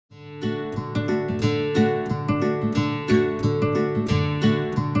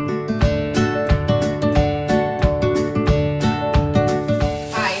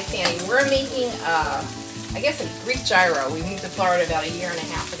Gyro. We moved to Florida about 1.5 years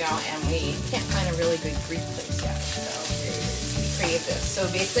ago, and we can't find a really good Greek place yet, so we created this. So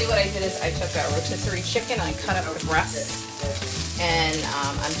basically what I did is I took a rotisserie chicken, I cut up the breasts, and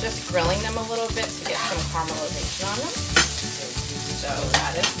I'm just grilling them a little bit to get some caramelization on them. So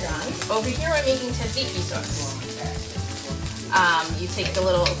that is done. Over here I'm making tzatziki sauce. You take the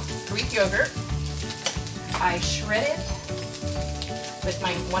little Greek yogurt, I shred it with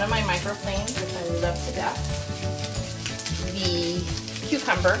one of my microplanes, which I love to death, the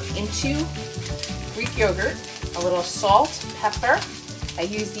cucumber into Greek yogurt, a little salt, pepper. I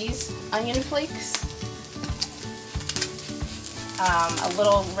use these onion flakes, a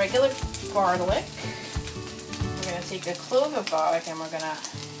little regular garlic. We're going to take a clove of garlic and we're going to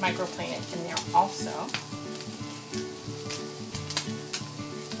microplane it in there also.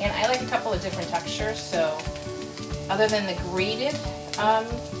 And I like a couple of different textures, so other than the grated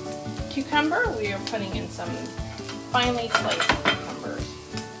cucumber, we are putting in some finely sliced cucumbers.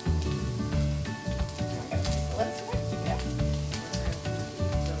 Okay, so let's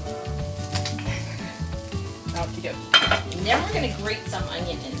Okie dokie. And then we're going to grate some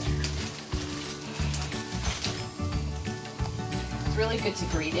onion in there. It's really good to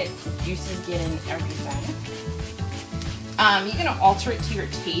grate it. The juices get in everything. You're going to alter it to your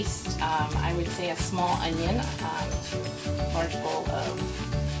taste. I would say a small onion, large bowl of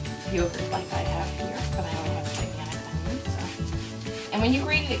yogurt like I have here, but I only have gigantic onions. So. And when you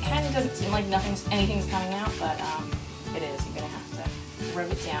grate it, it kind of doesn't seem like anything's coming out, but it is. You're going to have to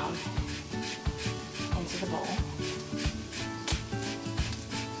rub it down into the bowl.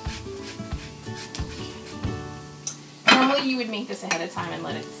 Normally you would make this ahead of time and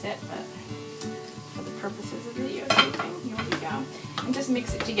let it sit, but for the purposes of video taping, here we go. And just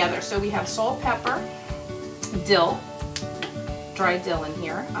mix it together. So we have salt, pepper, dill, dry dill in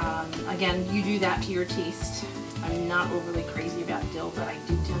here. Again, you do that to your taste. I'm not overly crazy about dill, but I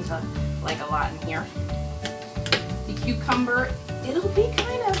do tend to like a lot in here. The cucumber, it'll be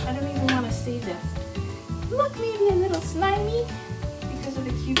kind of, I don't even want to say this, look maybe a little slimy because of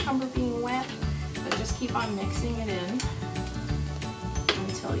the cucumber being wet, but just keep on mixing it in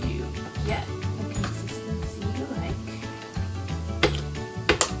until you get the consistency you like.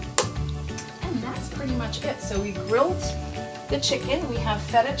 And that's pretty much it. So we grilled the chicken. We have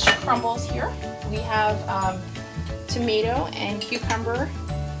feta crumbles here. We have tomato and cucumber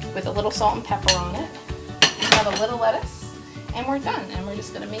with a little salt and pepper on it. We have a little lettuce, and we're done. And we're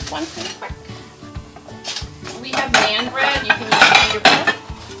just going to make one pretty quick. We have naan bread. You can use your bread.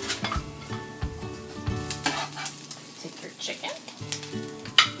 Take your chicken,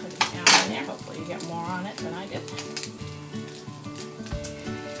 put it down in there. Hopefully you get more on it than I did.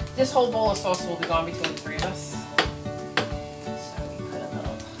 This whole bowl of sauce will be gone between the three of us. So we put a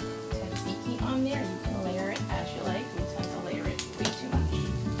little tzatziki on there. You can layer it as you like. We tend to layer it way too much.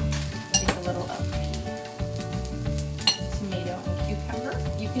 Take a little of tomato and cucumber.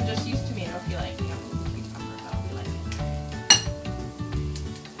 You can just use tomato if you like. You don't need cucumber, how we like it.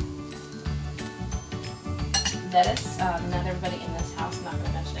 Lettuce. Not everybody in this house, I'm not going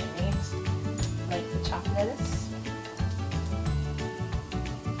to mention any names, like the chopped lettuce.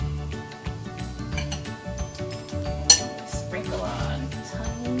 Sprinkle on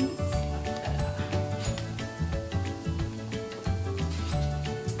tons of feta.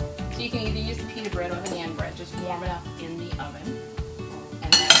 So you can either use the pita bread or the naan bread, just warm it up in the oven,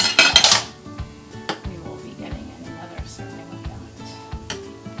 and then we will be getting another serving of that.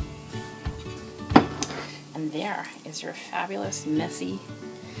 And there is your fabulous, messy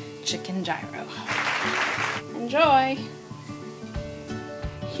chicken gyro. Enjoy!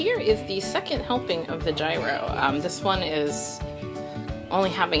 Here is the second helping of the gyro. This one is only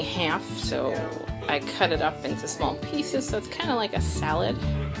having half, so I cut it up into small pieces, so it's kind of like a salad.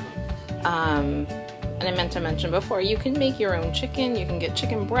 And I meant to mention before, you can make your own chicken. You can get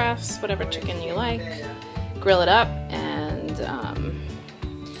chicken breasts, whatever chicken you like, grill it up, and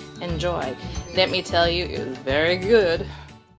enjoy. Let me tell you, it was very good.